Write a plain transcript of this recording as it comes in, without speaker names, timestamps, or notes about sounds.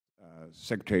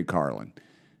Secretary Carlin,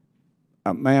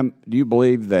 ma'am, do you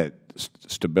believe that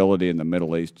stability in the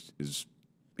Middle East is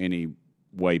any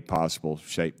way possible,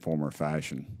 shape, form, or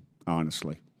fashion,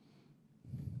 honestly?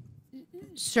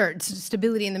 Sure.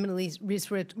 Stability in the Middle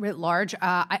East writ large.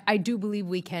 I do believe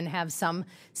we can have some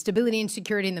stability and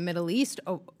security in the Middle East.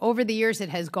 Over the years, it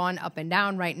has gone up and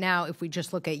down. Right now, if we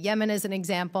just look at Yemen as an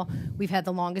example, we've had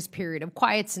the longest period of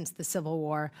quiet since the civil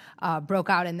war broke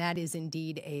out, and that is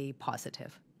indeed a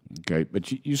positive. Okay,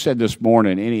 but you said this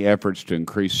morning any efforts to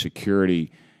increase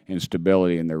security and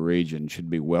stability in the region should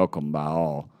be welcomed by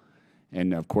all.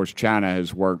 And, of course, China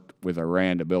has worked with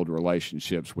Iran to build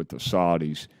relationships with the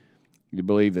Saudis. Do you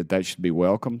believe that that should be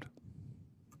welcomed?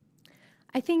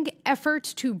 I think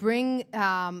efforts to bring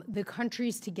the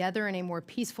countries together in a more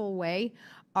peaceful way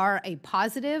are a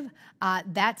positive.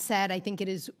 That said, I think it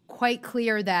is quite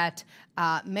clear that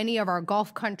many of our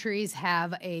Gulf countries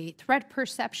have a threat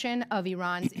perception of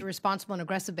Iran's irresponsible and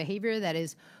aggressive behavior that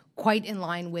is quite in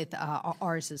line with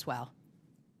ours as well.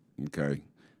 Okay.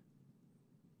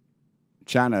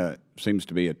 China seems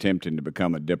to be attempting to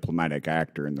become a diplomatic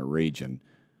actor in the region.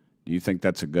 Do you think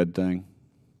that's a good thing?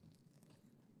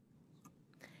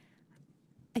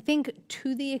 I think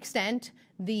to the extent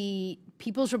the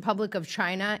People's Republic of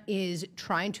China is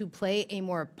trying to play a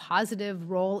more positive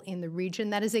role in the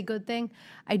region, that is a good thing.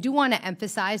 I do want to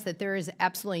emphasize that there is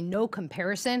absolutely no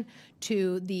comparison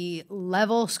to the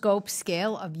level, scope,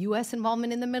 scale of U.S.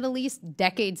 involvement in the Middle East,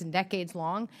 decades and decades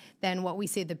long, than what we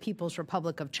say the People's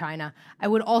Republic of China. I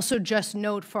would also just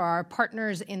note for our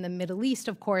partners in the Middle East,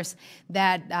 of course,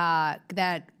 that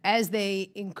that as they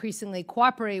increasingly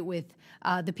cooperate with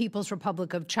the People's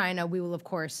Republic of China, we will, of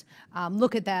course,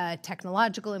 look at the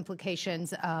technological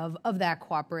implications of that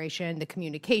cooperation, the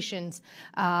communications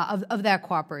of that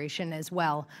cooperation as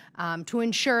well, to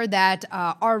ensure that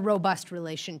our robust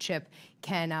relationship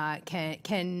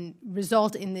can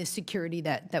result in the security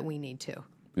that we need to.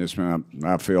 Yes, ma'am.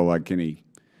 I feel like any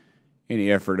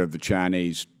effort of the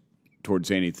Chinese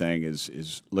towards anything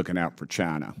is looking out for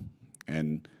China,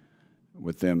 and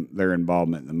with their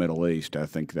involvement in the Middle East, I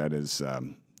think that is,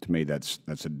 to me, that's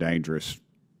a dangerous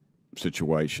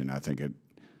situation. I think it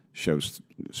shows,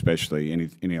 especially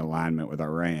any alignment with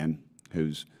Iran,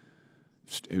 who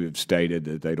have stated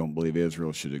that they don't believe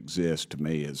Israel should exist. To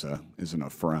me, is an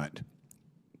affront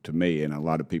to me and a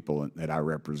lot of people that I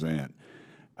represent.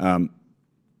 Do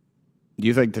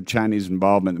you think the Chinese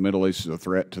involvement in the Middle East is a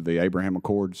threat to the Abraham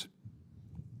Accords?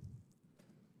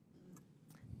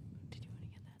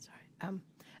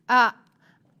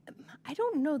 I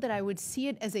don't know that I would see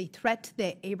it as a threat to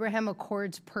the Abraham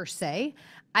Accords per se.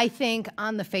 I think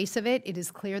on the face of it, it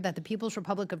is clear that the People's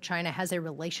Republic of China has a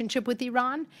relationship with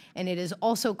Iran, and it is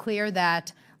also clear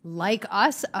that, like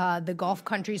us, the Gulf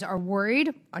countries are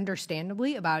worried,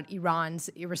 understandably, about Iran's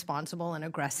irresponsible and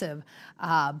aggressive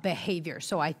behavior.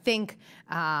 So I think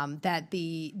that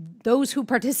those who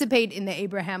participate in the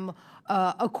Abraham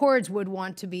Accords would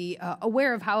want to be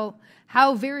aware of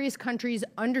how various countries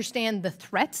understand the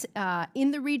threats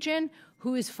in the region,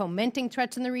 who is fomenting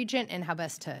threats in the region, and how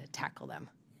best to tackle them.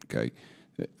 Okay.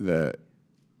 The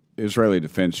Israeli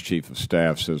Defense Chief of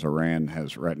Staff says Iran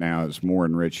right now has more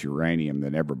enriched uranium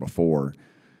than ever before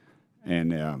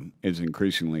and is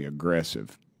increasingly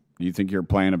aggressive. Do you think your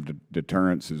plan of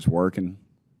deterrence is working?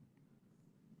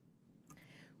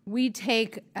 We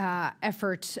take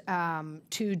efforts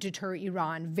to deter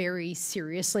Iran very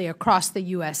seriously across the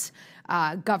U.S.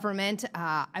 Government.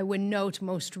 I would note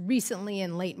most recently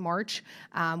in late March,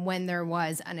 when there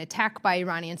was an attack by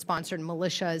Iranian-sponsored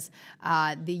militias,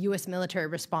 the U.S. military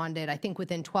responded, I think,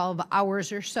 within 12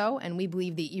 hours or so, and we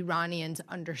believe the Iranians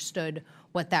understood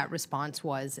what that response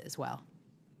was as well.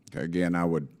 Again, I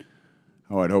would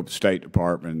hope the State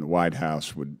Department and the White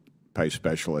House would pay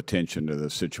special attention to the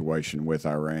situation with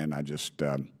Iran. I just,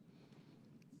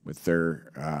 with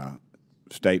their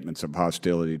statements of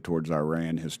hostility towards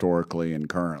Iran historically and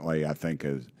currently, I think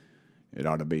it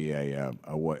ought to be a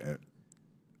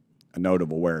note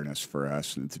of awareness for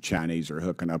us. And if the Chinese are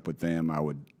hooking up with them, I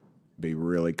would be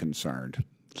really concerned.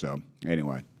 So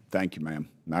anyway, thank you, ma'am.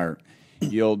 I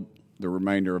yield the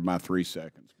remainder of my 3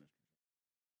 seconds.